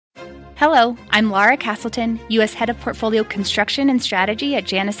Hello, I'm Laura Castleton, U.S. Head of Portfolio Construction and Strategy at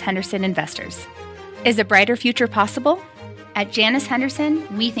Janus Henderson Investors. Is a brighter future possible? At Janus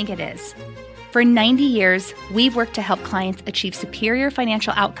Henderson, we think it is. For 90 years, we've worked to help clients achieve superior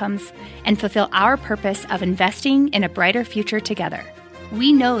financial outcomes and fulfill our purpose of investing in a brighter future together.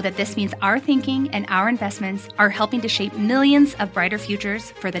 We know that this means our thinking and our investments are helping to shape millions of brighter futures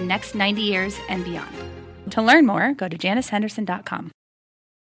for the next 90 years and beyond. To learn more, go to janushenderson.com.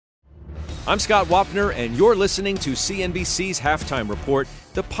 I'm Scott Wapner, and you're listening to CNBC's Halftime Report,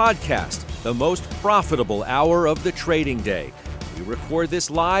 the podcast, the most profitable hour of the trading day. We record this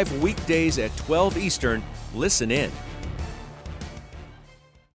live weekdays at 12 Eastern. Listen in.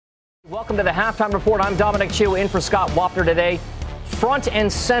 Welcome to the Halftime Report. I'm Dominic Chu in for Scott Wapner today. Front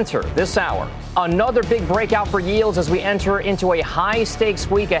and center this hour. Another big breakout for yields as we enter into a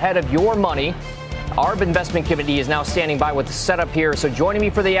high-stakes week ahead of your money. Our investment committee is now standing by with the setup here. So joining me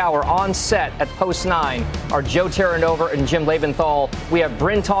for the hour on set at Post 9 are Joe Terranova and Jim Leventhal. We have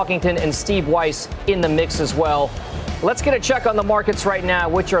Bryn Talkington and Steve Weiss in the mix as well. Let's get a check on the markets right now,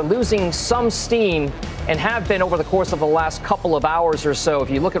 which are losing some steam and have been over the course of the last couple of hours or so. If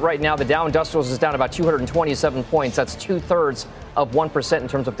you look at right now, the Dow Industrials is down about 227 points. That's 2/3 of 1% in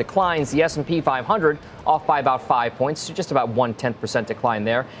terms of declines. The S&P 500 off by about 5 points, just about 0.1% decline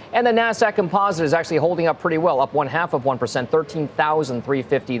there. And the NASDAQ Composite is actually holding up pretty well, up 0.5%,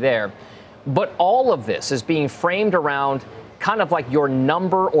 13,350 there. But all of this is being framed around kind of like your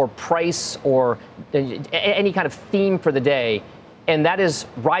number or price or any kind of theme for the day. And that is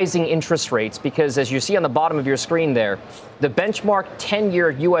rising interest rates, because as you see on the bottom of your screen there, the benchmark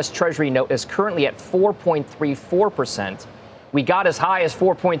 10-year U.S. Treasury note is currently at 4.34%. We got as high as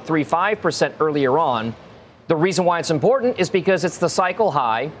 4.35% earlier on. The reason why it's important is because it's the cycle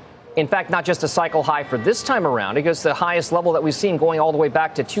high. In fact, not just a cycle high for this time around, it goes to the highest level that we've seen going all the way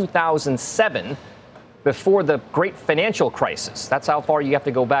back to 2007, before the great financial crisis. That's how far you have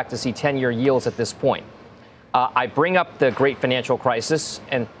to go back to see 10-year yields at this point. I bring up the great financial crisis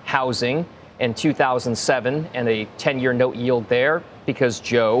and housing in 2007 and a 10-year note yield there because,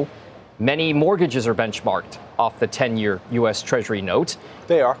 Joe, many mortgages are benchmarked off the 10-year U.S. Treasury note.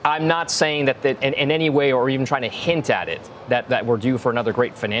 They are. I'm not saying that in any way or even trying to hint at it that we're due for another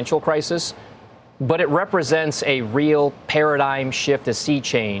great financial crisis, but it represents a real paradigm shift, a sea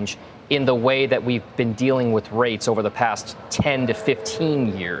change in the way that we've been dealing with rates over the past 10 to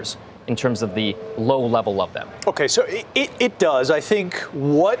 15 years. In terms of the low level of them. Okay, so it does. I think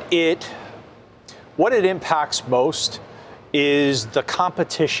what it impacts most is the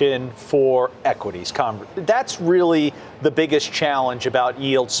competition for equities. That's really the biggest challenge about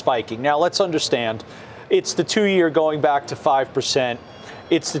yield spiking. Now, let's understand, it's the 2-year going back to 5%.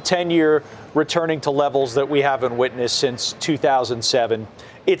 It's the 10-year returning to levels that we haven't witnessed since 2007.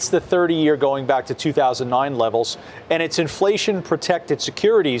 It's the 30-year going back to 2009 levels. And it's inflation-protected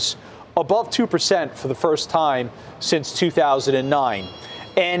securities above 2% for the first time since 2009.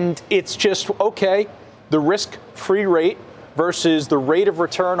 And it's just, okay, the risk-free rate versus the rate of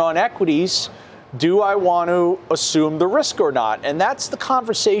return on equities. Do I want to assume the risk or not? And that's the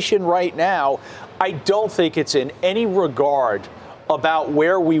conversation right now. I don't think it's in any regard about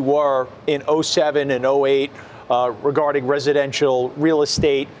where we were in 07 and 08 regarding residential real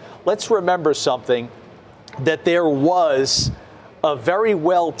estate. Let's remember something, that there was a very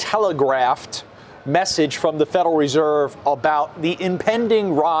well telegraphed message from the Federal Reserve about the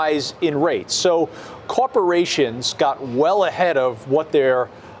impending rise in rates. So corporations got well ahead of what their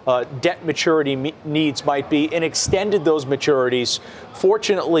debt maturity needs might be and extended those maturities.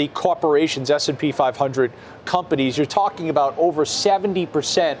 Fortunately, corporations, S&P 500 companies, you're talking about over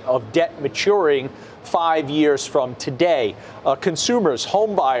 70% of debt maturing 5 years from today. Consumers,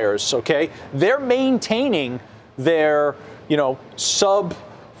 home buyers, okay, they're maintaining their sub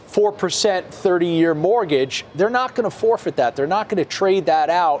 4% 30-year mortgage. They're not going to forfeit that. They're not going to trade that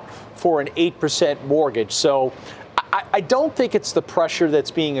out for an 8% mortgage. So I don't think it's the pressure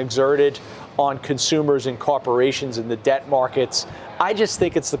that's being exerted on consumers and corporations in the debt markets. I just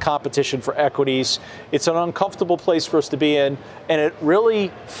think it's the competition for equities. It's an uncomfortable place for us to be in, and it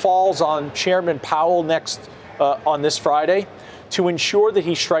really falls on Chairman Powell on this Friday to ensure that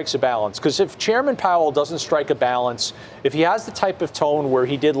he strikes a balance. Because if Chairman Powell doesn't strike a balance, if he has the type of tone where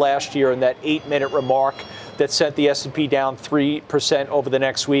he did last year in that 8-minute remark that sent the S&P down 3% over the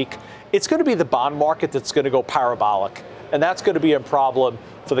next week, it's going to be the bond market that's going to go parabolic. And that's going to be a problem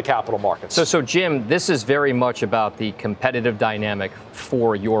for the capital markets. So Jim, this is very much about the competitive dynamic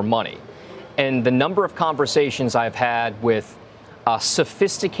for your money. And the number of conversations I've had with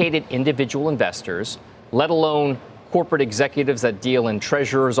sophisticated individual investors, let alone corporate executives that deal in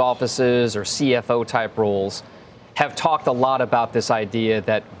treasurers' offices or CFO type roles have talked a lot about this idea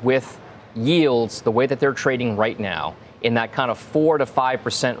that with yields, the way that they're trading right now, in that kind of 4 to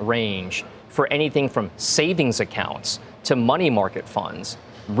 5% range for anything from savings accounts to money market funds,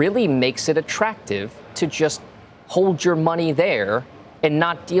 really makes it attractive to just hold your money there and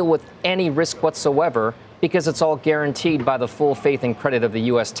not deal with any risk whatsoever, because it's all guaranteed by the full faith and credit of the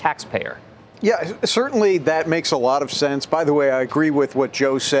U.S. taxpayer. Yeah, certainly that makes a lot of sense. By the way, I agree with what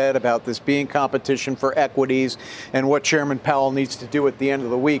Joe said about this being competition for equities and what Chairman Powell needs to do at the end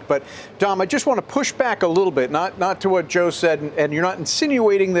of the week. But, Dom, I just want to push back a little bit, not to what Joe said, and you're not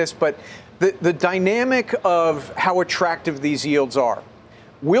insinuating this, but the dynamic of how attractive these yields are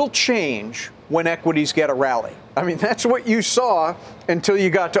will change when equities get a rally. I mean, that's what you saw until you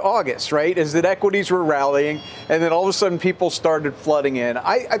got to August, right? Is that equities were rallying, and then all of a sudden people started flooding in.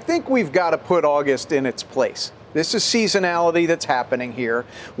 I think we've got to put August in its place. This is seasonality that's happening here.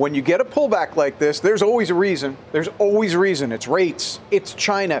 When you get a pullback like this, there's always a reason. There's always a reason. It's rates, it's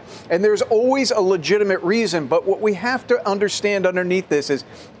China, and there's always a legitimate reason. But what we have to understand underneath this is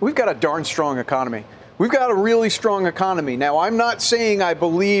we've got a darn strong economy. We've got a really strong economy. Now, I'm not saying I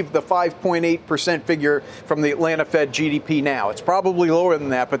believe the 5.8% figure from the Atlanta Fed GDP now. It's probably lower than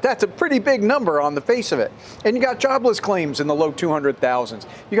that, but that's a pretty big number on the face of it. And you got jobless claims in the low 200,000s.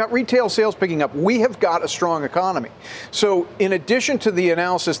 You got retail sales picking up. We have got a strong economy. So in addition to the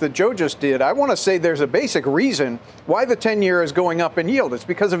analysis that Joe just did, I want to say there's a basic reason why the 10-year is going up in yield. It's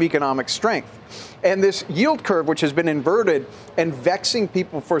because of economic strength. And this yield curve, which has been inverted and vexing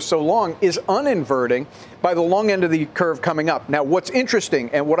people for so long, is uninverting by the long end of the curve coming up. Now, what's interesting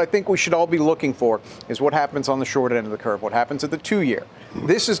and what I think we should all be looking for is what happens on the short end of the curve, what happens at the 2-year.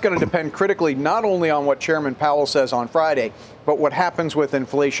 This is going to depend critically not only on what Chairman Powell says on Friday, but what happens with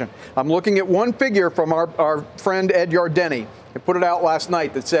inflation. I'm looking at one figure from our friend Ed Yardeni. He put it out last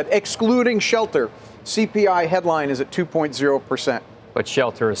night that said, excluding shelter, CPI headline is at 2.0%. But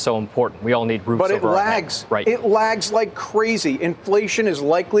shelter is so important. We all need roofs over our heads. But it lags. Right. It lags like crazy. Inflation is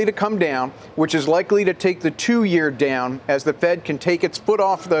likely to come down, which is likely to take the 2-year down as the Fed can take its foot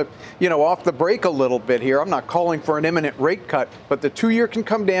off the brake a little bit here. I'm not calling for an imminent rate cut, but the 2-year can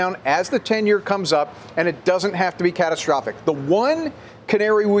come down as the 10-year comes up, and it doesn't have to be catastrophic. The one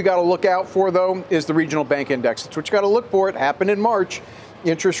canary we got to look out for, though, is the regional bank index. That's what you got to look for. It happened in March.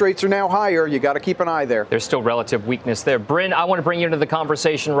 Interest rates are now higher. You got to keep an eye there. There's still relative weakness there. Bryn, I want to bring you into the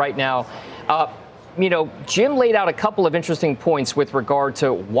conversation right now. Jim laid out a couple of interesting points with regard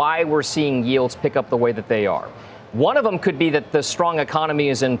to why we're seeing yields pick up the way that they are. One of them could be that the strong economy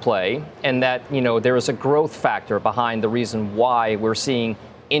is in play and that, there is a growth factor behind the reason why we're seeing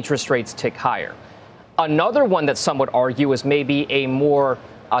interest rates tick higher. Another one that some would argue is maybe a more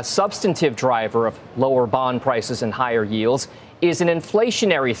substantive driver of lower bond prices and higher yields is an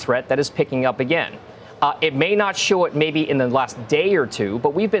inflationary threat that is picking up again. It may not show it maybe in the last day or two,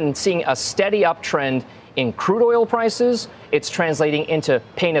 but we've been seeing a steady uptrend in crude oil prices. It's translating into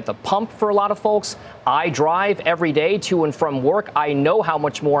pain at the pump for a lot of folks. I drive every day to and from work. I know how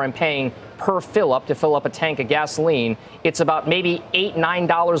much more I'm paying per fill up to fill up a tank of gasoline. It's about maybe $8,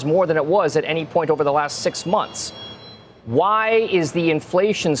 $9 more than it was at any point over the last 6 months. Why is the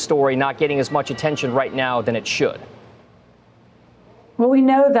inflation story not getting as much attention right now than it should? Well, we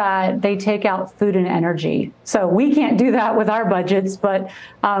know that they take out food and energy. So we can't do that with our budgets, but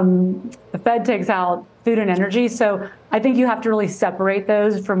the Fed takes out food and energy. So I think you have to really separate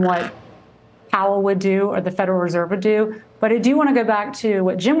those from what Powell would do or the Federal Reserve would do. But I do want to go back to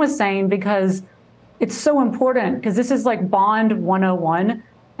what Jim was saying, because it's so important, because this is like bond 101.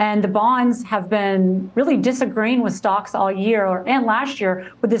 And the bonds have been really disagreeing with stocks all year and last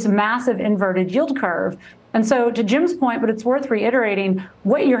year with this massive inverted yield curve. And so to Jim's point, but it's worth reiterating,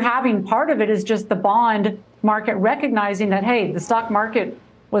 what you're having, part of it is just the bond market recognizing that, hey, the stock market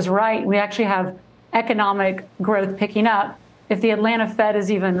was right. We actually have economic growth picking up. If the Atlanta Fed is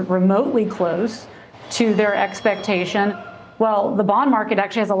even remotely close to their expectation, well, the bond market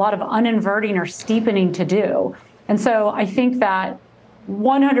actually has a lot of uninverting or steepening to do. And so I think that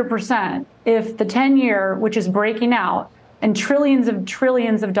 100%, if the 10-year, which is breaking out, and trillions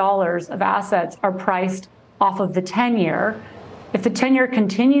of dollars of assets are priced off of the 10-year, if the 10-year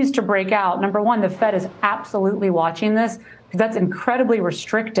continues to break out, number one, the Fed is absolutely watching this, because that's incredibly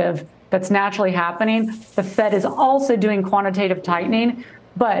restrictive. That's naturally happening. The Fed is also doing quantitative tightening,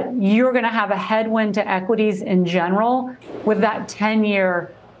 but you're going to have a headwind to equities in general with that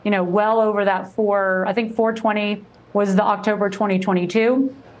 10-year, well over that 420 was the October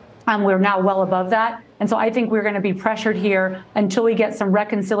 2022. We're now well above that. And so I think we're going to be pressured here until we get some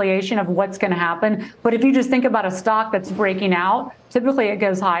reconciliation of what's going to happen. But if you just think about a stock that's breaking out, typically it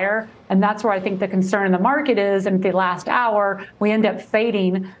goes higher. And that's where I think the concern in the market is. And the last hour, we end up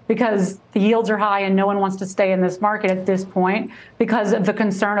fading because the yields are high and no one wants to stay in this market at this point because of the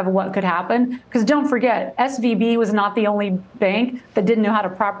concern of what could happen. Because don't forget, SVB was not the only bank that didn't know how to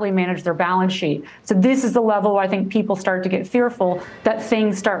properly manage their balance sheet. So this is the level where I think people start to get fearful that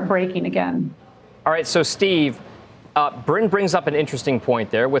things start breaking again. All right, so Steve, Bryn brings up an interesting point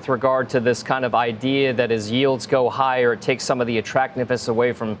there with regard to this kind of idea that as yields go higher, it takes some of the attractiveness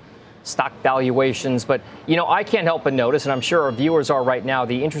away from stock valuations. But, I can't help but notice, and I'm sure our viewers are right now,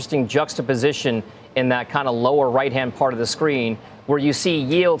 the interesting juxtaposition in that kind of lower right-hand part of the screen where you see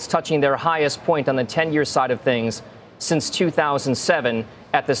yields touching their highest point on the 10-year side of things since 2007.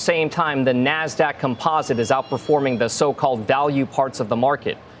 At the same time, the NASDAQ composite is outperforming the so-called value parts of the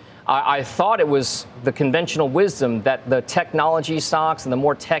market. I thought it was the conventional wisdom that the technology stocks and the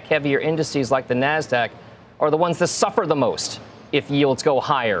more tech-heavier indices like the NASDAQ are the ones that suffer the most if yields go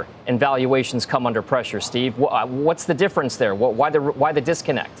higher and valuations come under pressure. Steve, what's the difference there? Why the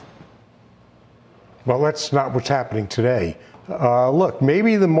disconnect? Well, that's not what's happening today. Look,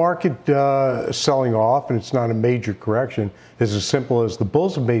 maybe the market selling off and it's not a major correction is as simple as the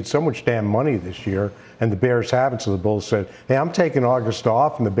bulls have made so much damn money this year and the bears haven't. So the bulls said, hey, I'm taking August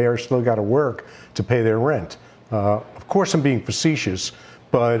off and the bears still got to work to pay their rent. Of course, I'm being facetious,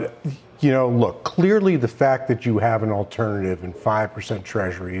 but look, clearly the fact that you have an alternative in 5%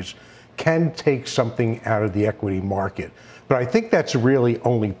 treasuries can take something out of the equity market. But I think that's really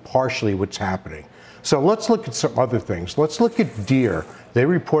only partially what's happening. So let's look at some other things. Let's look at Deere. They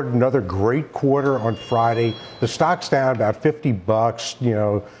reported another great quarter on Friday. The stock's down about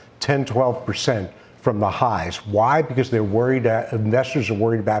 $50, 10, 12% from the highs. Why? Because they're worried, investors are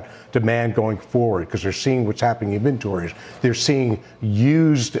worried about demand going forward because they're seeing what's happening in inventories. They're seeing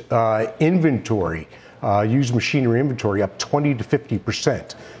used inventory, used machinery inventory up 20 to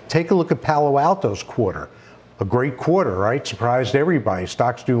 50%. Take a look at Palo Alto's quarter. A great quarter, right? Surprised everybody.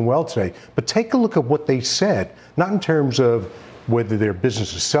 Stock's doing well today. But take a look at what they said, not in terms of whether their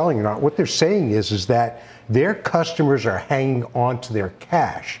business is selling or not. What they're saying is that their customers are hanging on to their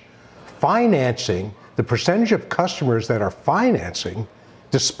cash. Financing, the percentage of customers that are financing,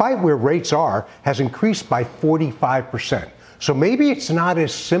 despite where rates are, has increased by 45%. So maybe it's not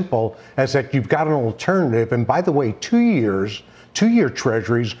as simple as that you've got an alternative. And by the way, 2-year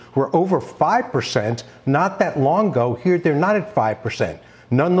treasuries were over 5% not that long ago. Here, they're not at 5%.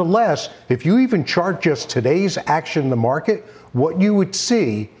 Nonetheless, if you even chart just today's action in the market, what you would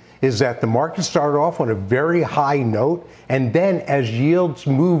see is that the market started off on a very high note, and then as yields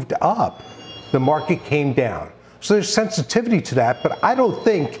moved up, the market came down. So there's sensitivity to that, but I don't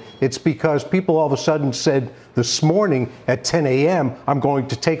think it's because people all of a sudden said this morning at 10 a.m., I'm going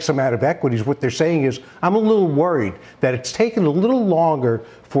to take some out of equities. What they're saying is, I'm a little worried that it's taken a little longer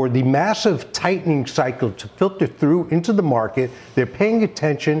for the massive tightening cycle to filter through into the market. They're paying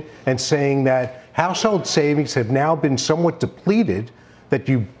attention and saying that household savings have now been somewhat depleted, that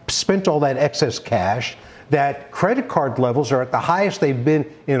you've spent all that excess cash, that credit card levels are at the highest they've been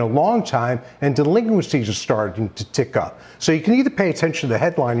in a long time, and delinquencies are starting to tick up. So you can either pay attention to the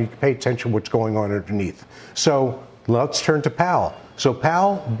headline or you can pay attention to what's going on underneath. So let's turn to Powell. So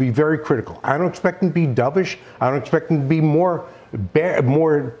Powell, be very critical. I don't expect him to be dovish. I don't expect him to be more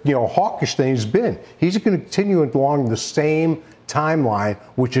hawkish than he's been. He's going to continue along the same timeline,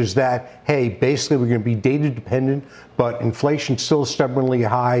 which is that, hey, basically we're going to be data dependent, but inflation's still stubbornly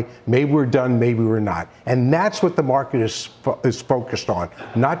high. Maybe we're done, maybe we're not. And that's what the market is focused on,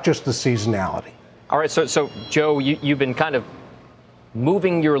 not just the seasonality. All right, so Joe, you've been kind of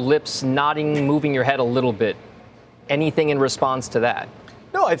moving your lips, nodding, moving your head a little bit. Anything in response to that?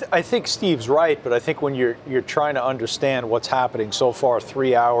 No, I think Steve's right, but I think when you're trying to understand what's happening so far,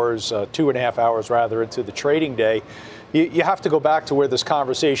 3 hours, 2.5 hours rather, into the trading day, you have to go back to where this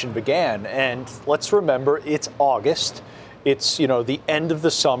conversation began. And let's remember, it's August. It's, the end of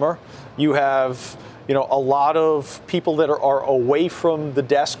the summer. You have, a lot of people that are away from the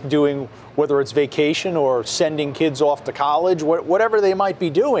desk doing, whether it's vacation or sending kids off to college, whatever they might be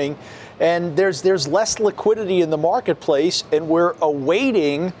doing. And there's less liquidity in the marketplace, and we're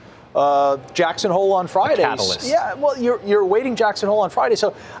awaiting Jackson Hole on Friday. Yeah, well, you're awaiting Jackson Hole on Friday,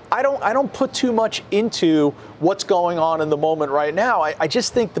 so I don't put too much into what's going on in the moment right now. I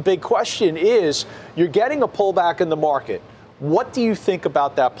just think the big question is, you're getting a pullback in the market. What do you think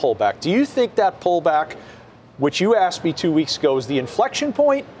about that pullback? Do you think that pullback, which you asked me 2 weeks ago, is the inflection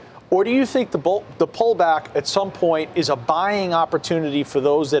point? Or do you think the pullback at some point is a buying opportunity for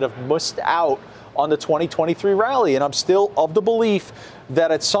those that have missed out on the 2023 rally. And I'm still of the belief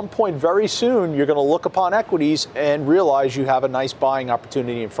that at some point very soon, you're going to look upon equities and realize you have a nice buying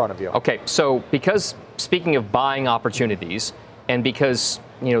opportunity in front of you. Okay, so because speaking of buying opportunities, and because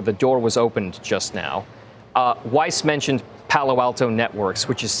the door was opened just now, Weiss mentioned Palo Alto Networks,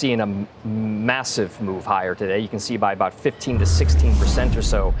 which is seeing a massive move higher today. You can see by about 15 to 16% or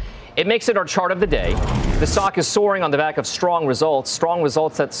so. It makes it our chart of the day. The stock is soaring on the back of strong results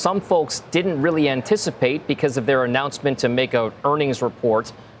that some folks didn't really anticipate because of their announcement to make an earnings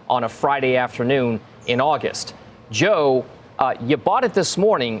report on a Friday afternoon in August. Joe, you bought it this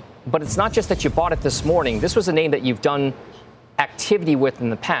morning, but it's not just that you bought it this morning. This was a name that you've done activity with in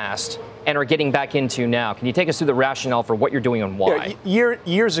the past and are getting back into now. Can you take us through the rationale for what you're doing and why? Yeah,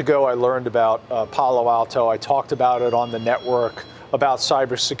 years ago, I learned about Palo Alto. I talked about it on the network, about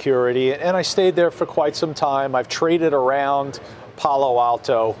cybersecurity, and I stayed there for quite some time. I've traded around Palo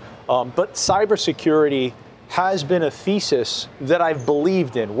Alto, but cybersecurity has been a thesis that I've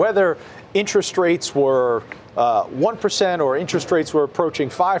believed in, whether interest rates were 1% or interest rates were approaching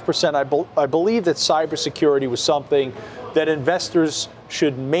 5%. I believe that cybersecurity was something that investors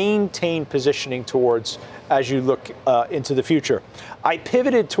should maintain positioning towards as you look into the future. I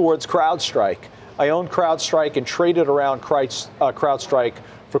pivoted towards CrowdStrike. I owned CrowdStrike and traded around CrowdStrike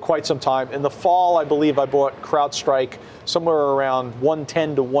for quite some time. In the fall, I believe I bought CrowdStrike somewhere around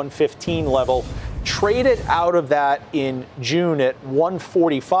 110 to 115 level. Traded out of that in June at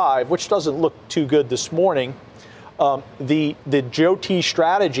 145, which doesn't look too good this morning. The Joe T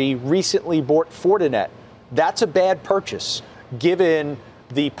strategy recently bought Fortinet. That's a bad purchase, given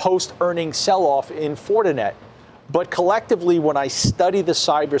the post-earnings sell-off in Fortinet. But collectively, when I study the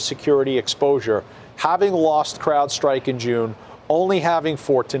cybersecurity exposure, having lost CrowdStrike in June, only having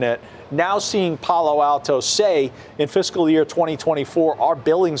Fortinet, now seeing Palo Alto say in fiscal year 2024, our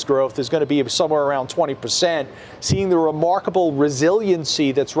billings growth is going to be somewhere around 20%, seeing the remarkable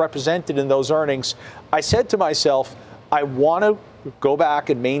resiliency that's represented in those earnings, I said to myself, I want to go back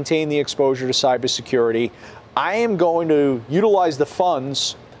and maintain the exposure to cybersecurity. I am going to utilize the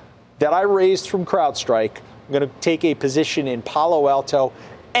funds that I raised from CrowdStrike. I'm going to take a position in Palo Alto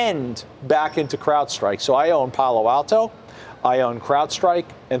and back into CrowdStrike. So I own Palo Alto, I own CrowdStrike,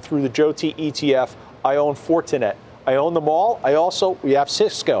 and through the Joe T ETF, I own Fortinet. I own them all. We have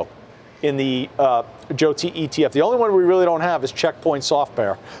Cisco in the Joe T ETF. The only one we really don't have is Checkpoint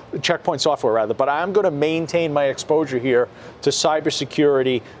Software, but I'm going to maintain my exposure here to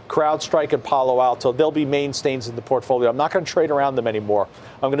cybersecurity, CrowdStrike, and Palo Alto. They'll be mainstays in the portfolio. I'm not going to trade around them anymore.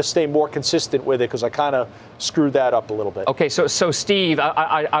 I'm going to stay more consistent with it because I kind of screwed that up a little bit. Okay, so Steve,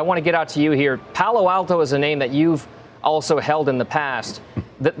 I want to get out to you here. Palo Alto is a name that you've also held in the past.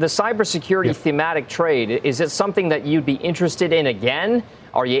 The cybersecurity thematic trade, is it something that you'd be interested in again?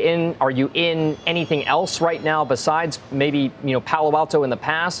 Are you in anything else right now besides maybe Palo Alto in the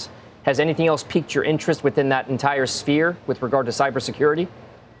past? Has anything else piqued your interest within that entire sphere with regard to cybersecurity?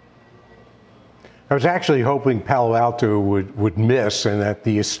 I was actually hoping Palo Alto would miss, and that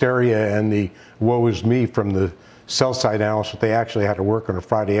the hysteria and the woe is me from the sell side analysts that they actually had to work on a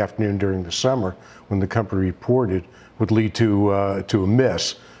Friday afternoon during the summer when the company reported would lead to a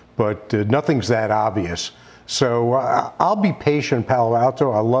miss. But nothing's that obvious. So I'll be patient, Palo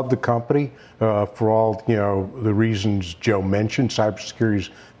Alto. I love the company for all the reasons Joe mentioned. Cybersecurity is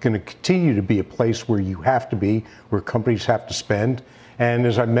going to continue to be a place where you have to be, where companies have to spend. And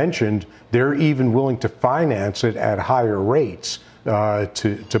as I mentioned, they're even willing to finance it at higher rates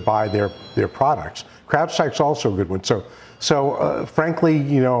to buy their products. CrowdStrike's also a good one. So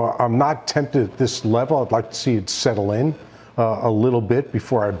frankly, I'm not tempted at this level. I'd like to see it settle in a little bit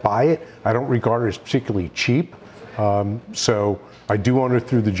before I buy it. I don't regard it as particularly cheap. So I do own it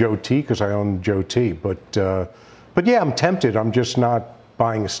through the Joe T because I own Joe T. But yeah, I'm tempted. I'm just not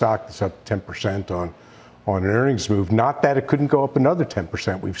buying a stock that's up 10% on an earnings move. Not that it couldn't go up another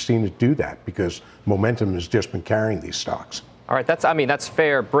 10%. We've seen it do that because momentum has just been carrying these stocks. All right, that's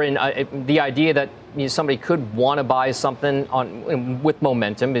fair, Bryn. The idea that somebody could want to buy something with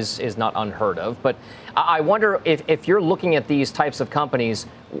momentum is not unheard of. But I wonder if you're looking at these types of companies,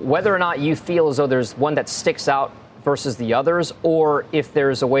 whether or not you feel as though there's one that sticks out versus the others, or if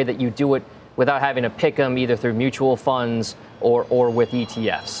there's a way that you do it without having to pick them either through mutual funds or with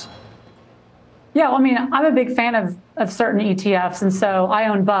ETFs. Yeah, well, I'm a big fan of certain ETFs, and so I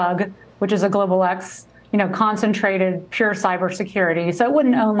own Bug, which is a Global X, concentrated pure cybersecurity. So it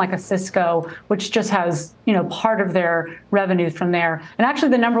wouldn't own like a Cisco, which just has, part of their revenue from there. And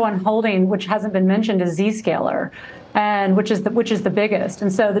actually the number one holding, which hasn't been mentioned, is Zscaler. and which is the biggest.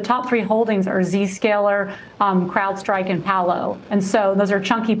 And so the top 3 holdings are Zscaler, CrowdStrike, and Palo. And so those are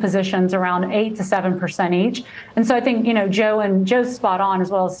chunky positions, around 8 to 7% each. And so I think, Joe's spot on, as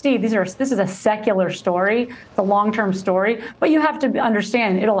well as Steve. This is a secular story, it's a long-term story, but you have to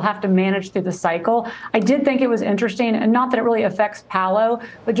understand it'll have to manage through the cycle. I did think it was interesting, and not that it really affects Palo,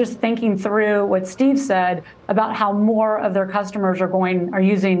 but just thinking through what Steve said about how more of their customers are going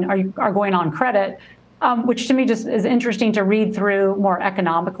on credit. Which to me just is interesting to read through more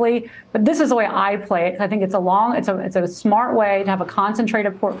economically. But this is the way I play it. I think it's a smart way to have a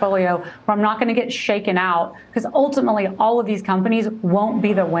concentrated portfolio where I'm not going to get shaken out, because ultimately all of these companies won't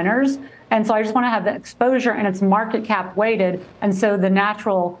be the winners. And so I just want to have the exposure, and it's market cap weighted. And so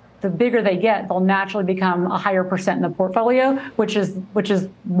the bigger they get, they'll naturally become a higher percent in the portfolio, which is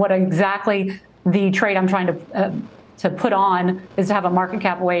what exactly the trade I'm trying to put on, is to have a market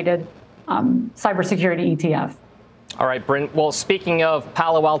cap weighted cybersecurity ETF. All right, Bryn. Well, speaking of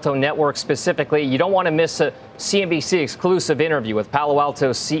Palo Alto Networks specifically, you don't want to miss a CNBC exclusive interview with Palo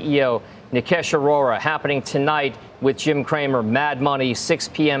Alto CEO Nikesh Arora happening tonight with Jim Cramer, Mad Money, 6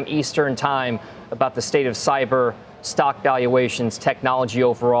 p.m. Eastern Time, about the state of cyber, stock valuations, technology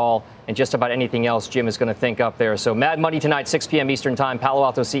overall, and just about anything else Jim is going to think up there. So Mad Money tonight, 6 p.m. Eastern Time, Palo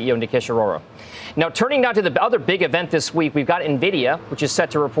Alto CEO Nikesh Arora. Now, turning now to the other big event this week, we've got NVIDIA, which is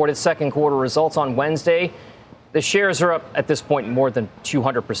set to report its second quarter results on Wednesday. The shares are up at this point more than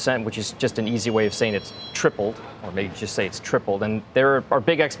 200%, which is just an easy way of saying it's tripled, or maybe just say it's tripled. And there are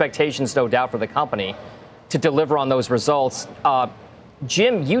big expectations, no doubt, for the company to deliver on those results.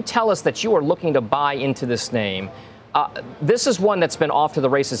 Jim, you tell us that you are looking to buy into this name. This is one that's been off to the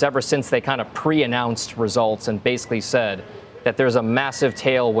races ever since they kind of pre-announced results and basically said that there's a massive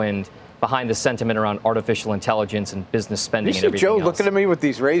tailwind behind the sentiment around artificial intelligence and business spending and everything Joe else. looking at me with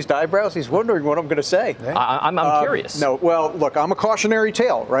these raised eyebrows? He's wondering what I'm going to say. I'm curious. No, well, look, I'm a cautionary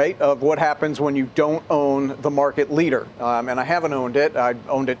tale, right, of what happens when you don't own the market leader. And I haven't owned it. I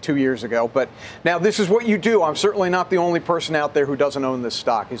owned it 2 years ago. But now this is what you do. I'm certainly not the only person out there who doesn't own this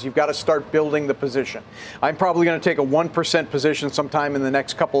stock, is you've got to start building the position. I'm probably going to take a 1% position sometime in the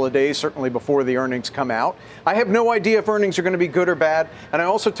next couple of days, certainly before the earnings come out. I have no idea if earnings are going to be good or bad. And I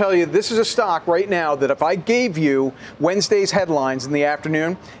also tell you, this is a stock right now that if I gave you Wednesday's headlines in the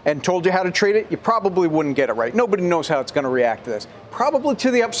afternoon and told you how to trade it, you probably wouldn't get it right. Nobody knows how it's going to react to this. Probably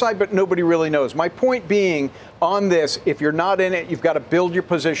to the upside, but nobody really knows. My point being, on this, if you're not in it, you've got to build your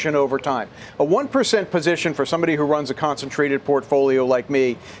position over time. A 1% position for somebody who runs a concentrated portfolio like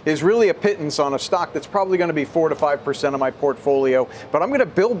me is really a pittance on a stock that's probably going to be 4 to 5% of my portfolio. But I'm going to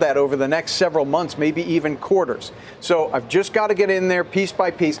build that over the next several months, maybe even quarters. So I've just got to get in there piece by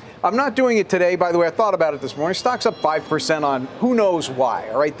piece. I'm not doing it today. By the way, I thought about it this morning. Stock's up 5% on who knows why.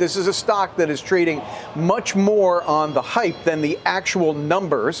 All right. This is a stock that is trading much more on the hype than the actual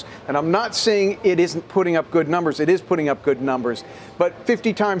numbers. And I'm not saying it isn't putting up good numbers. It is putting up good numbers. But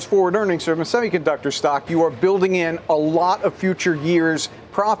 50 times forward earnings from a semiconductor stock, you are building in a lot of future years'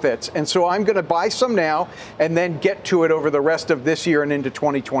 profits. And so I'm going to buy some now and then get to it over the rest of this year and into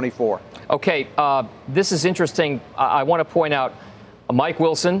 2024. Okay, this is interesting. I want to point out Mike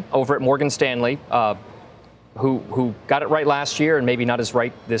Wilson over at Morgan Stanley, who got it right last year and maybe not as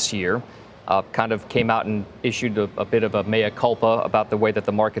right this year. Kind of came out and issued a bit of a mea culpa about the way that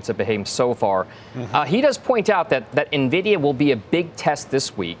the markets have behaved so far. He does point out that NVIDIA will be a big test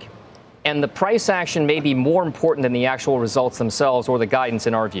this week, and the price action may be more important than the actual results themselves or the guidance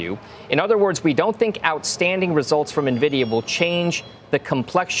in our view. In other words, we don't think outstanding results from NVIDIA will change the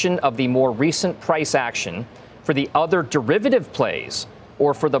complexion of the more recent price action for the other derivative plays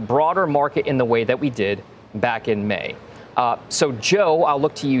or for the broader market in the way that we did back in May. So, Joe, I'll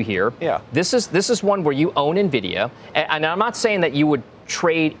look to you here. Yeah. This is one where you own NVIDIA. And I'm not saying that you would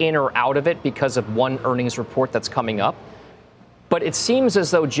trade in or out of it because of one earnings report that's coming up. But it seems as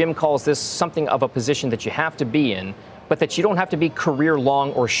though Jim calls this something of a position that you have to be in, but that you don't have to be career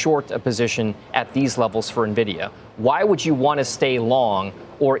long or short a position at these levels for NVIDIA. Why would you want to stay long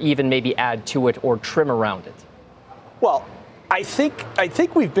or even maybe add to it or trim around it? Well, I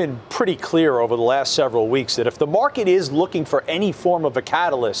think we've been pretty clear over the last several weeks that if the market is looking for any form of a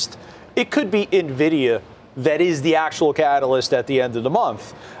catalyst, it could be NVIDIA that is the actual catalyst at the end of the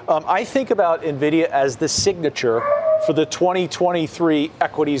month. I think about NVIDIA as the signature for the 2023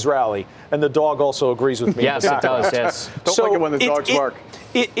 equities rally. And the dog also agrees with me. Yes, it does, yes. Don't like it when the dogs bark.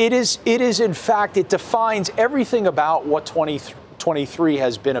 It is, in fact, it defines everything about what 2023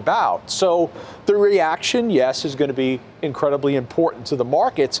 has been about. So the reaction, yes, is going to be incredibly important to the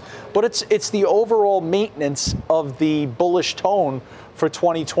markets, but it's the overall maintenance of the bullish tone for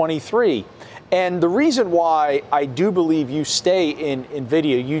 2023. And the reason why I do believe you stay in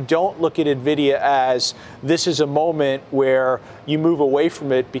NVIDIA, you don't look at NVIDIA as this is a moment where you move away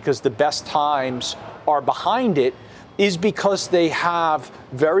from it because the best times are behind it, is because they have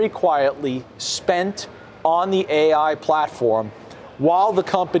very quietly spent on the AI platform while the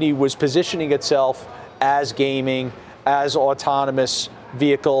company was positioning itself as gaming, as autonomous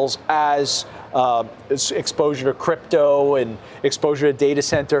vehicles, as exposure to crypto and exposure to data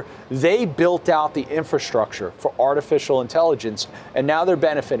center. They built out the infrastructure for artificial intelligence, and now they're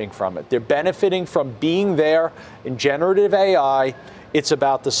benefiting from it. They're benefiting from being there in generative AI. It's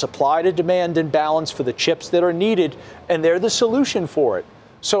about the supply to demand and balance for the chips that are needed, and they're the solution for it.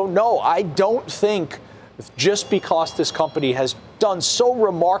 So no, I don't think just because this company has done so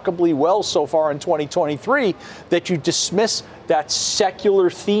remarkably well so far in 2023 that you dismiss that secular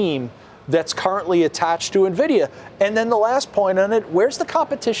theme that's currently attached to NVIDIA. And then the last point on it, where's the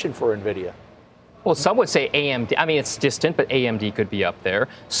competition for NVIDIA? Well, some would say AMD. I mean, it's distant, but AMD could be up there.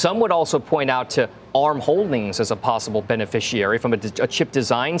 Some would also point out to ARM Holdings as a possible beneficiary from a chip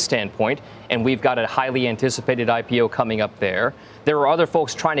design standpoint, and we've got a highly anticipated IPO coming up there. There are other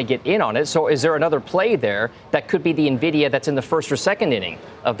folks trying to get in on it. So is there another play there that could be the NVIDIA that's in the first or second inning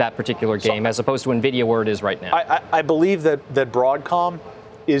of that particular game, as opposed to NVIDIA where it is right now? I believe that Broadcom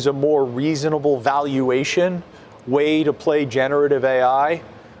is a more reasonable valuation way to play generative AI,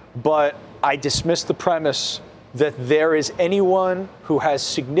 but I dismiss the premise that there is anyone who has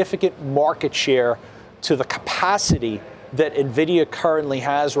significant market share to the capacity that NVIDIA currently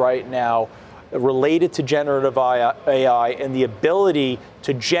has right now related to generative AI and the ability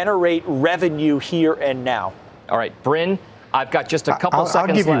to generate revenue here and now. All right, Bryn, I've got just a couple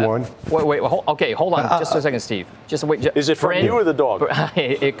seconds left. I'll give you one. Wait, okay, hold on just a second, Steve. Just wait. Is it from you or the dog?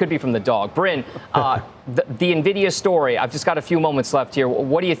 It could be from the dog. Bryn, the NVIDIA story, I've just got a few moments left here.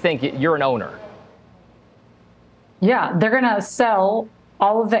 What do you think? You're an owner. Yeah, they're going to sell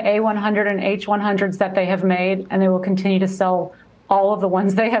all of the A100 and H100s that they have made, and they will continue to sell all of the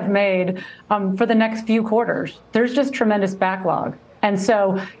ones they have made for the next few quarters. There's just tremendous backlog. And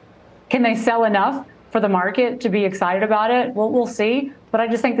so can they sell enough for the market to be excited about it? Well, we'll see. But I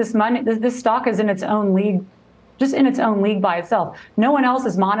just think this stock is in its own league, just in its own league by itself. No one else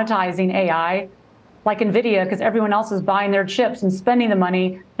is monetizing AI like NVIDIA, because everyone else is buying their chips and spending the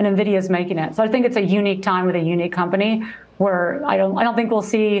money, and NVIDIA is making it. So I think it's a unique time with a unique company where I don't think we'll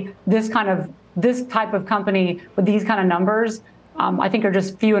see this type of company with these kind of numbers. I think are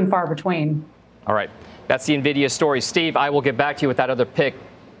just few and far between. All right, that's the NVIDIA story. Steve, I will get back to you with that other pick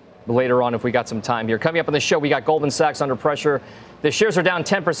later on if we got some time here. Coming up on the show, we got Goldman Sachs under pressure. The shares are down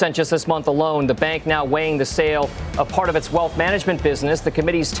 10% just this month alone. The bank now weighing the sale of part of its wealth management business. The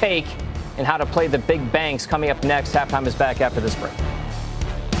committee's take and how to play the big banks coming up next. Halftime is back after this break.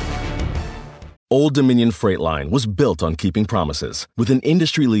 Old Dominion Freight Line was built on keeping promises. With an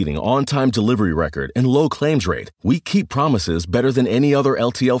industry-leading on-time delivery record and low claims rate, we keep promises better than any other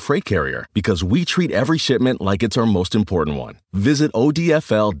LTL freight carrier because we treat every shipment like it's our most important one. Visit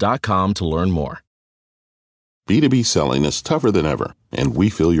odfl.com to learn more. B2B selling is tougher than ever, and we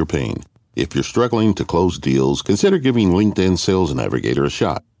feel your pain. If you're struggling to close deals, consider giving LinkedIn Sales Navigator a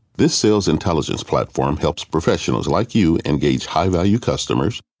shot. This sales intelligence platform helps professionals like you engage high-value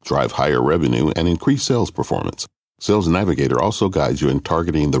customers, drive higher revenue, and increase sales performance. Sales Navigator also guides you in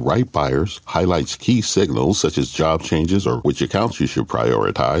targeting the right buyers, highlights key signals such as job changes or which accounts you should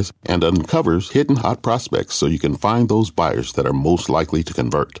prioritize, and uncovers hidden hot prospects so you can find those buyers that are most likely to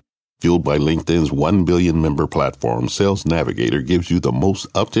convert. Fueled by LinkedIn's 1 billion member platform, Sales Navigator gives you the most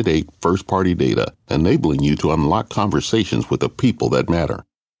up-to-date first-party data, enabling you to unlock conversations with the people that matter.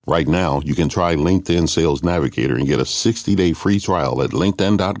 Right now, you can try LinkedIn Sales Navigator and get a 60-day free trial at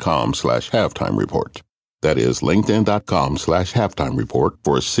linkedin.com/halftime report. That is linkedin.com/halftime report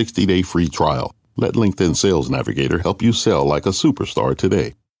for a 60-day free trial. Let LinkedIn Sales Navigator help you sell like a superstar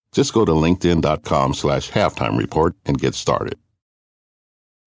today. Just go to linkedin.com/halftime report and get started.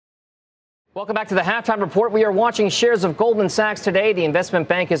 Welcome back to the Halftime Report. We are watching shares of Goldman Sachs today. The investment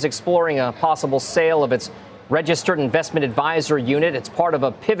bank is exploring a possible sale of its registered investment advisor unit. It's part of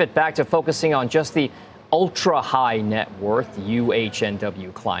a pivot back to focusing on just the ultra high net worth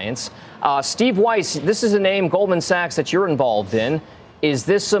UHNW clients. Steve Weiss, this is a name, Goldman Sachs, that you're involved in. Is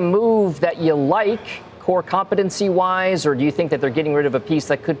this a move that you like core competency wise, or do you think that they're getting rid of a piece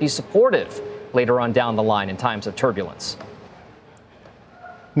that could be supportive later on down the line in times of turbulence?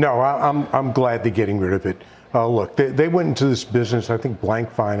 No, I'm glad they're getting rid of it. Look, they went into this business. I think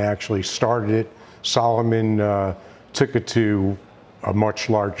Blankfein actually started it. Solomon took it to a much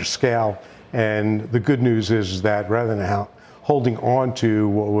larger scale. And the good news is that rather than holding on to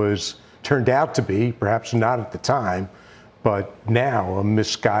what was turned out to be, perhaps not at the time, but now a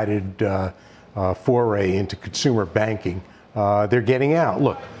misguided foray into consumer banking. They're getting out.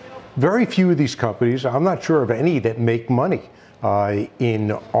 Look, very few of these companies, I'm not sure of any that make money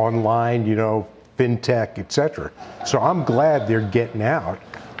in online, fintech, et cetera. So I'm glad they're getting out,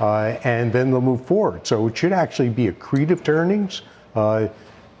 and then they'll move forward. So it should actually be accretive to earnings.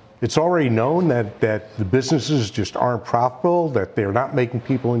 It's already known that the businesses just aren't profitable, that they're not making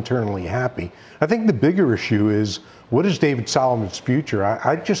people internally happy. I think the bigger issue is, what is David Solomon's future?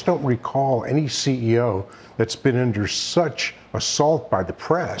 I just don't recall any CEO that's been under such assault by the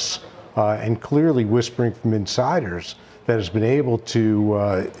press and clearly whispering from insiders that has been able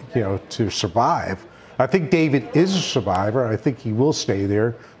to, to survive. I think David is a survivor. I think he will stay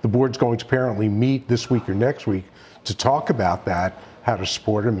there. The board's going to apparently meet this week or next week to talk about that, how to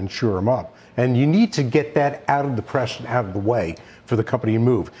support him and shore him up. And you need to get that out of the press and out of the way for the company to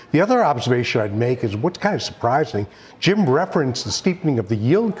move. The other observation I'd make is what's kind of surprising. Jim referenced the steepening of the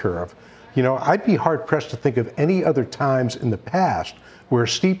yield curve. I'd be hard pressed to think of any other times in the past where a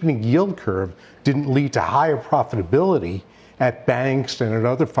steepening yield curve didn't lead to higher profitability at banks and at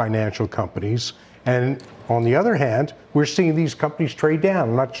other financial companies. And on the other hand, we're seeing these companies trade down.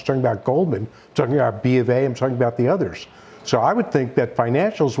 I'm not just talking about Goldman, I'm talking about B of A, I'm talking about the others. So I would think that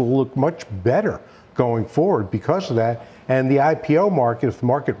financials will look much better going forward because of that. And the IPO market, if the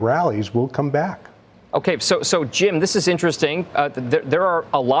market rallies, will come back. Okay, so Jim, this is interesting. There are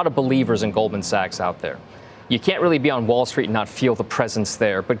a lot of believers in Goldman Sachs out there. You can't really be on Wall Street and not feel the presence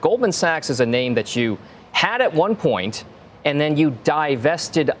there. But Goldman Sachs is a name that you had at one point and then you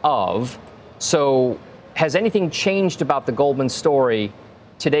divested of. So has anything changed about the Goldman story,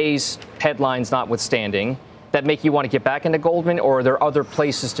 today's headlines notwithstanding, that make you want to get back into Goldman, or are there other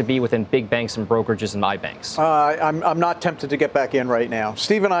places to be within big banks and brokerages and iBanks? I'm not tempted to get back in right now.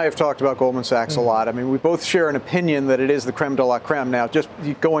 Steve and I have talked about Goldman Sachs a lot. I mean, we both share an opinion that it is the creme de la creme. Now, just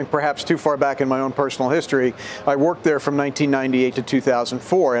going perhaps too far back in my own personal history, I worked there from 1998 to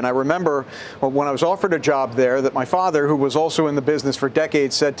 2004, and I remember when I was offered a job there that my father, who was also in the business for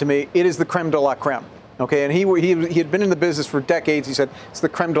decades, said to me, it is the creme de la creme. Okay, and he had been in the business for decades. He said it's the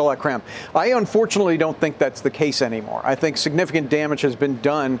creme de la creme. I unfortunately don't think that's the case anymore. I think significant damage has been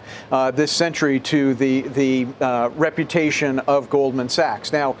done this century to the reputation of Goldman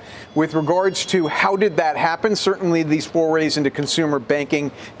Sachs. Now, with regards to how did that happen, certainly these forays into consumer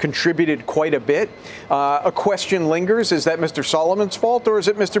banking contributed quite a bit. A question lingers: is that Mr. Solomon's fault or is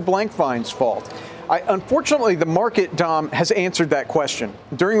it Mr. Blankfein's fault? Unfortunately, the market, Dom, has answered that question.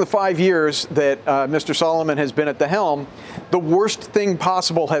 During the 5 years that Mr. Solomon has been at the helm, the worst thing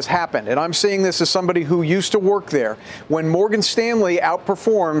possible has happened. And I'm saying this as somebody who used to work there. When Morgan Stanley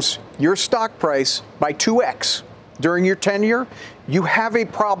outperforms your stock price by 2x during your tenure, you have a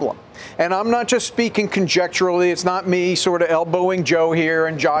problem. And I'm not just speaking conjecturally. It's not me sort of elbowing Joe here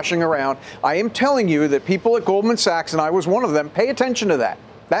and joshing around. I am telling you that people at Goldman Sachs, and I was one of them, pay attention to that.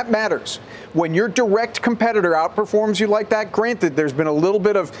 That matters. When your direct competitor outperforms you like that, granted, there's been a little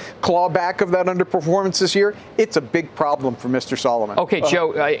bit of clawback of that underperformance this year. It's a big problem for Mr. Solomon. Okay,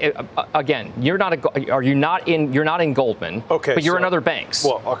 Joe. Again, you're not in Goldman. Okay, but you're in other banks.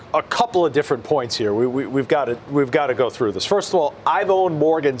 Well, a couple of different points here. We've got to go through this. First of all, I've owned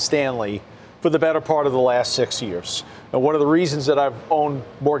Morgan Stanley for the better part of the last 6 years. And one of the reasons that I've owned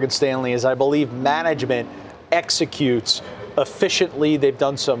Morgan Stanley is I believe management executes efficiently. They've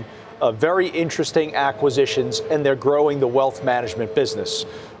done some very interesting acquisitions, and they're growing the wealth management business.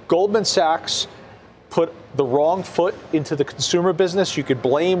 Goldman Sachs put the wrong foot into the consumer business. You could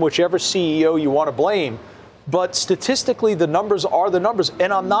blame whichever CEO you want to blame, but statistically, the numbers are the numbers.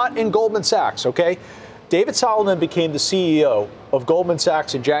 And I'm not in Goldman Sachs, okay? David Solomon became the CEO of Goldman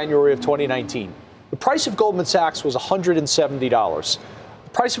Sachs in January of 2019. The price of Goldman Sachs was $170. The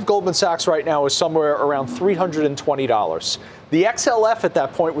price of Goldman Sachs right now is somewhere around $320. The XLF at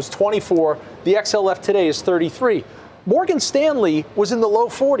that point was 24. The XLF today is 33. Morgan Stanley was in the low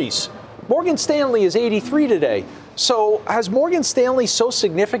 40s. Morgan Stanley is 83 today. So has Morgan Stanley so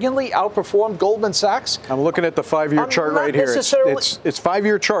significantly outperformed Goldman Sachs? I'm looking at the 5-year chart right here. It's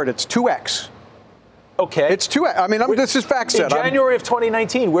 5-year chart. It's 2x. Okay. It's 2x. I mean, this is fact set. In January of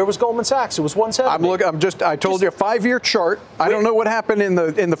 2019, where was Goldman Sachs? It was 170. I told you a 5-year chart. I don't know what happened in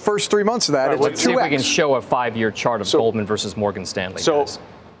the first 3 months of that. Right, it's let's see if we can show a 5-year chart of Goldman versus Morgan Stanley. So,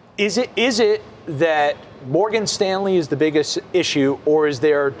 is it that Morgan Stanley is the biggest issue, or is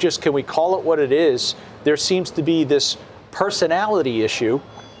there just, can we call it what it is? There seems to be this personality issue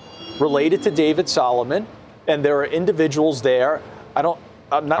related to David Solomon, and there are individuals there. All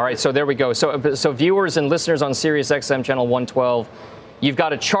right, so there we go. So viewers and listeners on Sirius XM channel 112, You've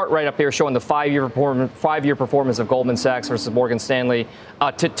got a chart right up here showing the five-year performance of Goldman Sachs versus Morgan Stanley.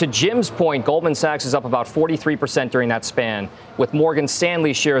 To Jim's point, Goldman Sachs is up about 43% during that span, with Morgan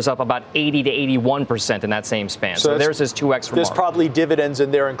Stanley shares up about 80 to 81% in that same span. So there's his 2x remark. There's probably dividends in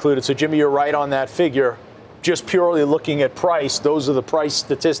there included. So, Jimmy, you're right on that figure. Just purely looking at price, those are the price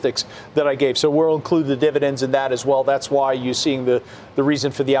statistics that I gave. So we'll include the dividends in that as well. That's why you're seeing the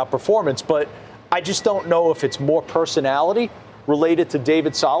reason for the outperformance. But I just don't know if it's more personality related to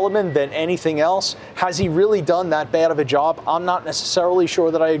David Solomon than anything else. Has he really done that bad of a job? I'm not necessarily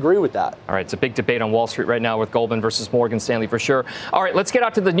sure that I agree with that. All right, it's a big debate on Wall Street right now with Goldman versus Morgan Stanley for sure. All right, let's get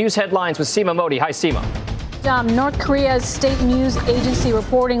out to the news headlines with Seema Modi. Hi, Seema. North Korea's state news agency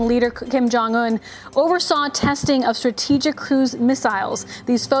reporting leader Kim Jong-un oversaw testing of strategic cruise missiles.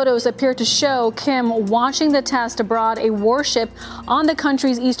 These photos appear to show Kim watching the test aboard a warship on the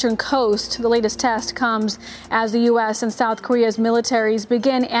country's eastern coast. The latest test comes as the U.S. and South Korea's militaries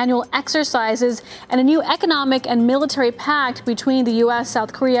begin annual exercises and a new economic and military pact between the U.S.,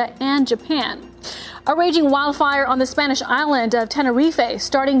 South Korea, and Japan. A raging wildfire on the Spanish island of Tenerife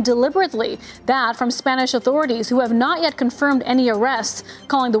starting deliberately. That from Spanish authorities who have not yet confirmed any arrests,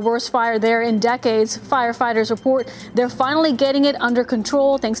 calling the worst fire there in decades. Firefighters report they're finally getting it under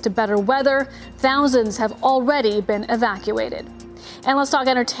control thanks to better weather. Thousands have already been evacuated. And let's talk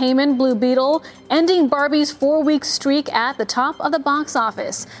entertainment. Blue Beetle ending Barbie's 4-week streak at the top of the box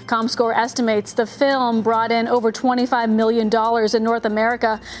office. ComScore estimates the film brought in over $25 million in North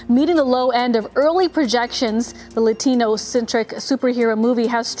America, meeting the low end of early projections. The Latino-centric superhero movie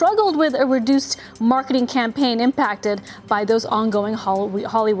has struggled with a reduced marketing campaign impacted by those ongoing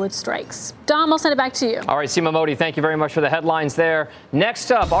Hollywood strikes. Dom, I'll send it back to you. All right, Seema Modi, thank you very much for the headlines there.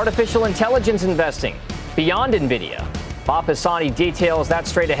 Next up, artificial intelligence investing beyond NVIDIA. Bob Pisani details that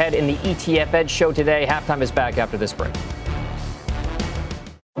straight ahead in the ETF Edge show today. Halftime is back after this break.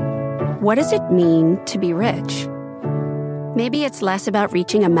 What does it mean to be rich? Maybe it's less about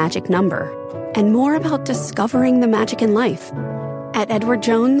reaching a magic number and more about discovering the magic in life. At Edward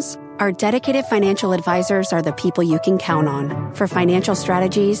Jones, our dedicated financial advisors are the people you can count on for financial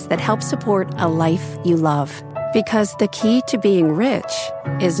strategies that help support a life you love. Because the key to being rich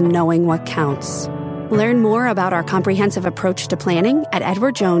is knowing what counts. Learn more about our comprehensive approach to planning at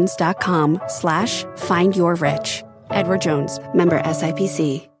edwardjones.com/findyourrich. Edward Jones, member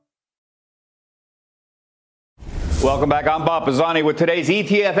SIPC. Welcome back. I'm Bob Pisani with today's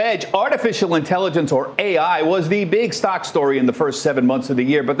ETF Edge. Artificial intelligence, or AI, was the big stock story in the first 7 months of the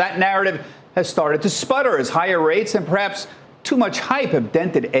year. But that narrative has started to sputter as higher rates and perhaps too much hype have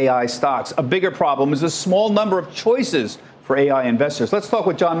dented AI stocks. A bigger problem is a small number of choices for AI investors. Let's talk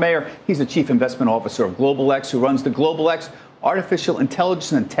with John Mayer. He's the Chief Investment Officer of GlobalX, who runs the GlobalX Artificial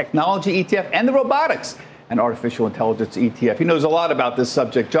Intelligence and Technology ETF and the Robotics and Artificial Intelligence ETF. He knows a lot about this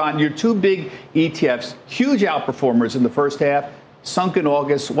subject. John, your two big ETFs, huge outperformers in the first half, sunk in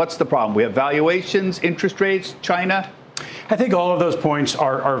August. What's the problem? We have valuations, interest rates, China. I think all of those points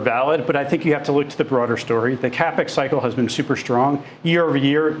are valid, but I think you have to look to the broader story. The CapEx cycle has been super strong. Year over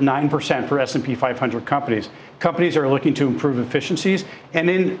year, 9% for S&P 500 companies. Companies are looking to improve efficiencies. And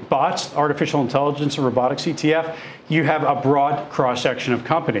in BOTS, Artificial Intelligence and Robotics ETF, you have a broad cross-section of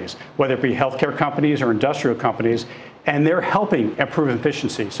companies, whether it be healthcare companies or industrial companies, and they're helping improve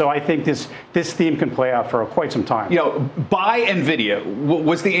efficiency. So I think this theme can play out for quite some time. You know, buy NVIDIA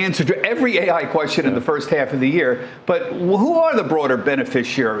was the answer to every AI question in the first half of the year. But who are the broader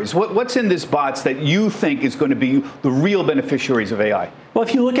beneficiaries? What's in this BOTS that you think is going to be the real beneficiaries of AI? Well,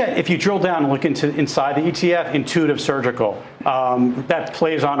 if you drill down and look inside the ETF, Intuitive Surgical, that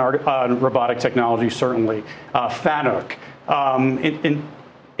plays on robotic technology, certainly. Fanuc,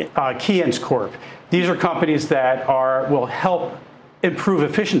 Keyence Corp. These are companies that will help improve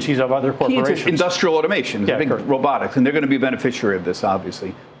efficiencies of other corporations. Industrial automation, yeah, big robotics, and they're going to be a beneficiary of this,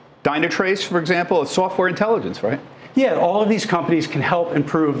 obviously. Dynatrace, for example, is software intelligence, right? Yeah, all of these companies can help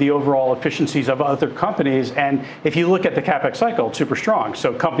improve the overall efficiencies of other companies. And if you look at the CapEx cycle, it's super strong.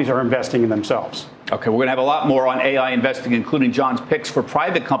 So companies are investing in themselves. Okay, we're going to have a lot more on AI investing, including John's picks for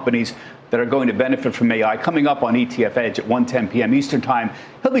private companies that are going to benefit from AI coming up on ETF Edge at 1:10 p.m. Eastern Time.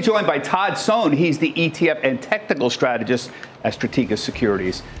 He'll be joined by Todd Sohn. He's the ETF and technical strategist at Strategas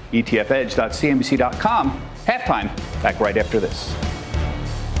Securities. ETFedge.cnbc.com. Halftime. Back right after this.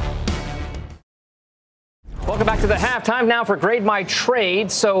 Welcome back to the halftime now for Grade My Trade.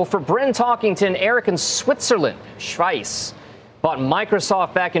 So for Bryn Talkington, Eric in Switzerland, Schweiss, bought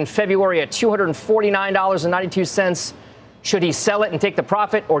Microsoft back in February at $249.92. Should he sell it and take the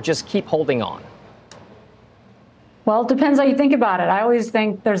profit or just keep holding on? Well, it depends how you think about it. I always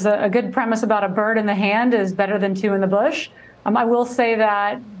think there's a good premise about a bird in the hand is better than two in the bush. I will say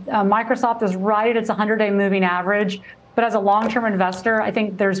that Microsoft is right at its 100-day moving average. But as a long-term investor, I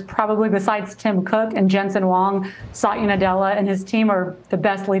think there's probably, besides Tim Cook and Jensen Huang, Satya Nadella and his team are the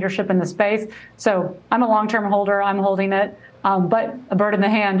best leadership in the space. So I'm a long-term holder. I'm holding it. But a bird in the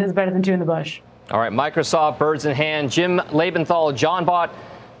hand is better than two in the bush. All right, Microsoft, birds in hand. Jim Lebenthal,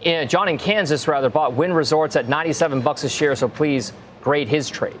 John in Kansas, bought Wynn Resorts at $97 a share. So please grade his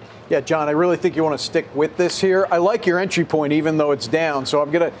trade. Yeah, John, I really think you want to stick with this here. I like your entry point, even though it's down. So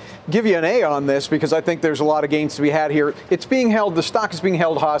I'm going to give you an A on this because I think there's a lot of gains to be had here. It's being held, the stock is being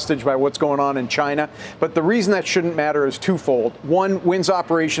held hostage by what's going on in China. But the reason that shouldn't matter is twofold. One, Wynn's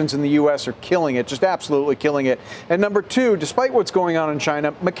operations in the U.S. are killing it, just absolutely killing it. And number two, despite what's going on in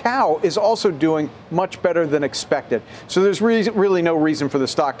China, Macau is also doing much better than expected. So there's really no reason for the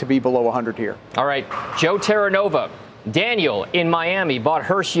stock to be below 100 here. All right, Joe Terranova. Daniel in Miami bought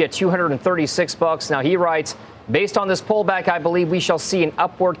Hershey at $236. Now he writes, based on this pullback, I believe we shall see an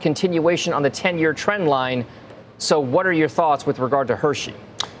upward continuation on the 10-year trend line. So what are your thoughts with regard to Hershey?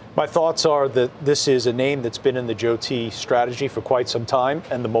 My thoughts are that this is a name that's been in the Joe T strategy for quite some time,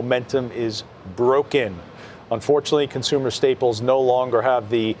 and the momentum is broken. Unfortunately, consumer staples no longer have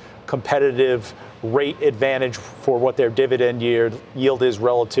the competitive rate advantage for what their dividend yield is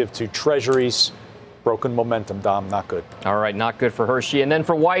relative to treasuries. Broken momentum, Dom, not good. All right, not good for Hershey. And then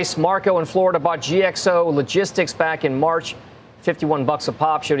for Weiss, Marco in Florida bought GXO Logistics back in March, $51 a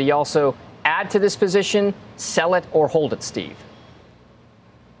pop. Should he also add to this position, sell it, or hold it, Steve?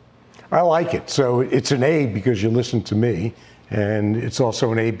 I like it. So it's an A because you listen to me, and it's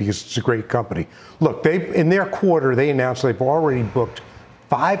also an A because it's a great company. Look, in their quarter, they announced they've already booked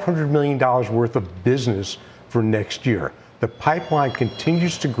 $500 million worth of business for next year. The pipeline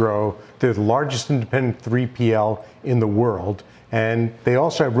continues to grow. They're the largest independent 3PL in the world, and they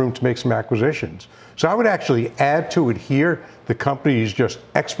also have room to make some acquisitions. So I would actually add to it here. The company is just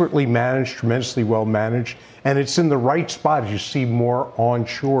expertly managed, tremendously well managed, and it's in the right spot as you see more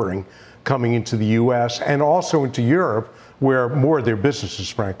onshoring coming into the U.S. and also into Europe, where more of their business is,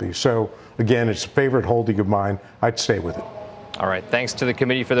 frankly. So again, it's a favorite holding of mine. I'd stay with it. All right. Thanks to the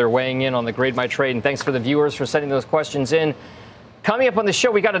committee for their weighing in on the Grade My Trade, and thanks for the viewers for sending those questions in. Coming up on the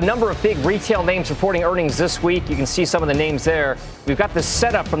show, we got a number of big retail names reporting earnings this week. You can see some of the names there. We've got the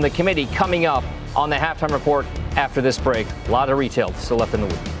setup from the committee coming up on the halftime report after this break. A lot of retail still left in the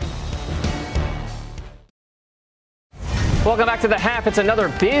week. Welcome back to the half. It's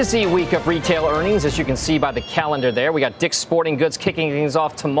another busy week of retail earnings, as you can see by the calendar there. We got Dick's Sporting Goods kicking things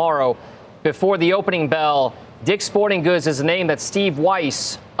off tomorrow before the opening bell. Dick's Sporting Goods is a name that Steve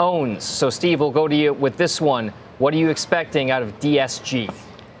Weiss owns. So, Steve, we'll go to you with this one. What are you expecting out of DSG?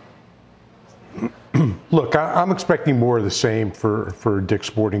 Look, I'm expecting more of the same for Dick's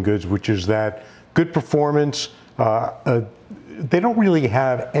Sporting Goods, which is that good performance. They don't really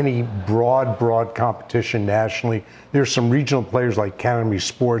have any broad competition nationally. There's some regional players like Academy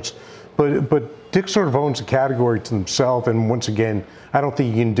Sports, but Dick's sort of owns a category to themselves. And once again, I don't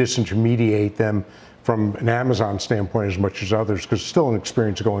think you can disintermediate them from an Amazon standpoint as much as others, because it's still an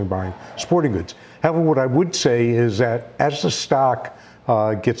experience going buying sporting goods. However, what I would say is that as the stock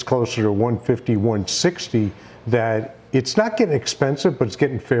gets closer to 150, 160, that it's not getting expensive, but it's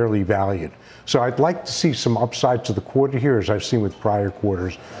getting fairly valued. So I'd like to see some upside to the quarter here, as I've seen with prior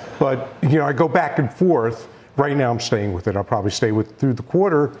quarters. But, I go back and forth. Right now, I'm staying with it. I'll probably stay with through the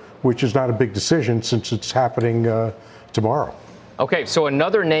quarter, which is not a big decision since it's happening tomorrow. Okay, so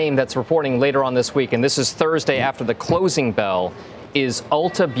another name that's reporting later on this week, and this is Thursday after the closing bell, is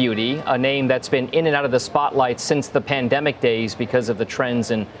Ulta Beauty, a name that's been in and out of the spotlight since the pandemic days because of the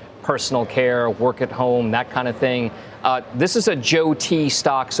trends in personal care, work at home, that kind of thing. This is a Joe T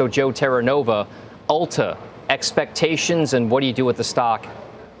stock, so Joe Terranova. Ulta, expectations, and what do you do with the stock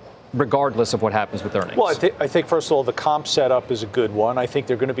regardless of what happens with earnings? Well, I think, first of all, the comp setup is a good one. I think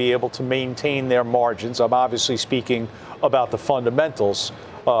they're going to be able to maintain their margins. I'm obviously speaking about the fundamentals.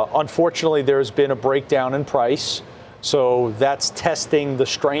 Unfortunately, there's been a breakdown in price, so that's testing the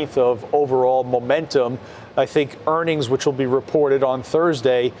strength of overall momentum. I think earnings, which will be reported on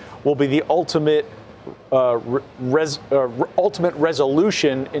Thursday, will be the ultimate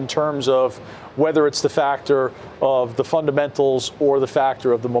resolution in terms of whether it's the factor of the fundamentals or the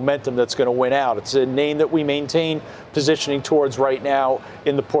factor of the momentum that's going to win out. It's a name that we maintain positioning towards right now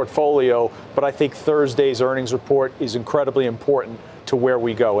in the portfolio, but I think Thursday's earnings report is incredibly important to where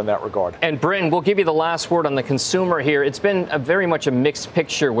we go in that regard. And Bryn, we'll give you the last word on the consumer here. It's been very much a mixed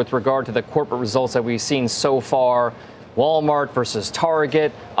picture with regard to the corporate results that we've seen so far. Walmart versus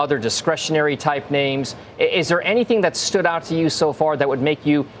Target, other discretionary type names. Is there anything that stood out to you so far that would make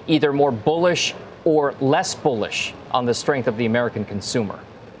you either more bullish or less bullish on the strength of the American consumer?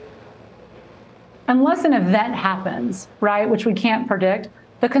 Unless an event happens, right, which we can't predict,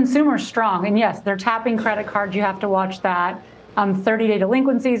 the consumer's strong. And yes, they're tapping credit cards. You have to watch that. 30-day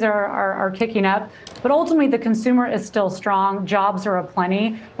delinquencies are kicking up. But ultimately, the consumer is still strong. Jobs are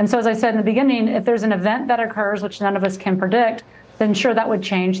aplenty. And so, as I said in the beginning, if there's an event that occurs, which none of us can predict, then sure, that would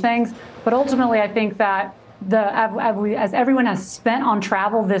change things. But ultimately, I think that as everyone has spent on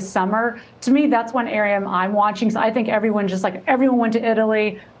travel this summer, to me, that's one area I'm watching. So I think everyone went to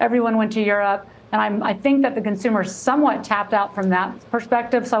Italy, everyone went to Europe. And I think that the consumer is somewhat tapped out from that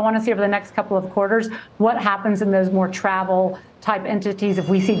perspective. So I want to see over the next couple of quarters what happens in those more travel type entities if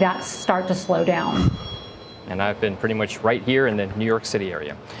we see that start to slow down. And I've been pretty much right here in the New York City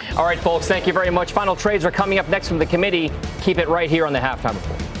area. All right, folks, thank you very much. Final trades are coming up next from the committee. Keep it right here on the Halftime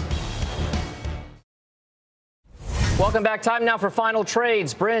Report. Welcome back. Time now for final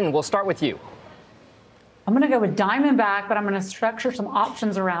trades. Bryn, we'll start with you. I'm going to go with Diamondback, but I'm going to structure some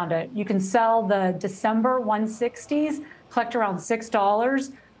options around it. You can sell the December 160s, collect around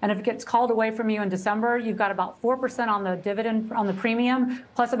 $6. And if it gets called away from you in December, you've got about 4% on the dividend on the premium,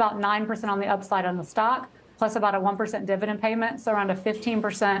 plus about 9% on the upside on the stock, plus about a 1% dividend payment. So around a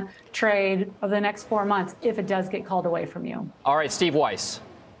 15% trade over the next 4 months if it does get called away from you. All right, Steve Weiss.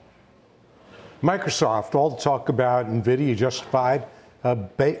 Microsoft, all the talk about NVIDIA justified. A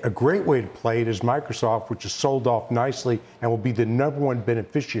great way to play it is Microsoft, which is sold off nicely and will be the #1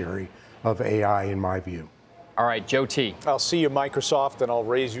 beneficiary of AI, in my view. All right, Joe T. I'll see you, Microsoft, and I'll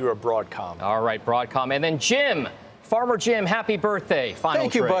raise you a Broadcom. All right, Broadcom. And then Jim, Farmer Jim, happy birthday. Final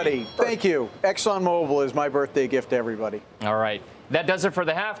Thank you, trade. buddy. Thank you. ExxonMobil is my birthday gift to everybody. All right. That does it for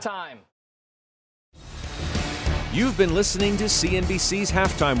the halftime. You've been listening to CNBC's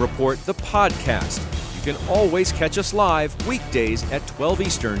Halftime Report, the podcast. You can always catch us live weekdays at 12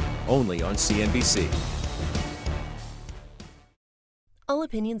 Eastern, only on CNBC. All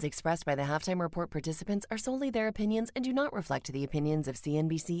opinions expressed by the Halftime Report participants are solely their opinions and do not reflect the opinions of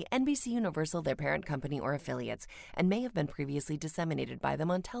CNBC, NBC Universal, their parent company, or affiliates, and may have been previously disseminated by them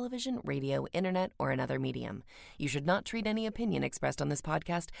on television, radio, internet, or another medium. You should not treat any opinion expressed on this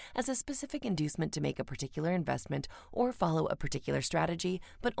podcast as a specific inducement to make a particular investment or follow a particular strategy,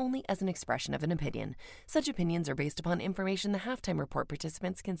 but only as an expression of an opinion. Such opinions are based upon information the Halftime Report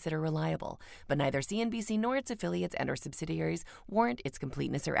participants consider reliable, but neither CNBC nor its affiliates and or subsidiaries warrant its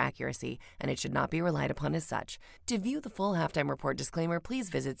completeness or accuracy, and it should not be relied upon as such. To view the full Halftime Report disclaimer, please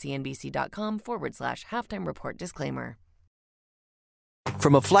visit cnbc.com/halftime report disclaimer.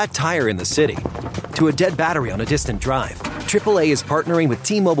 From a flat tire in the city to a dead battery on a distant drive, AAA is partnering with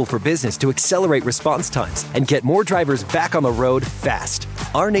T-Mobile for Business to accelerate response times and get more drivers back on the road fast.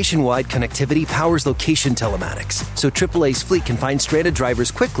 Our nationwide connectivity powers location telematics, so AAA's fleet can find stranded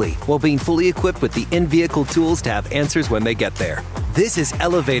drivers quickly while being fully equipped with the in-vehicle tools to have answers when they get there. This is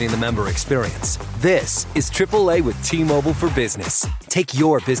elevating the member experience. This is AAA with T-Mobile for Business. Take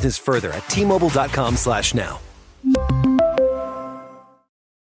your business further at T-Mobile.com/now.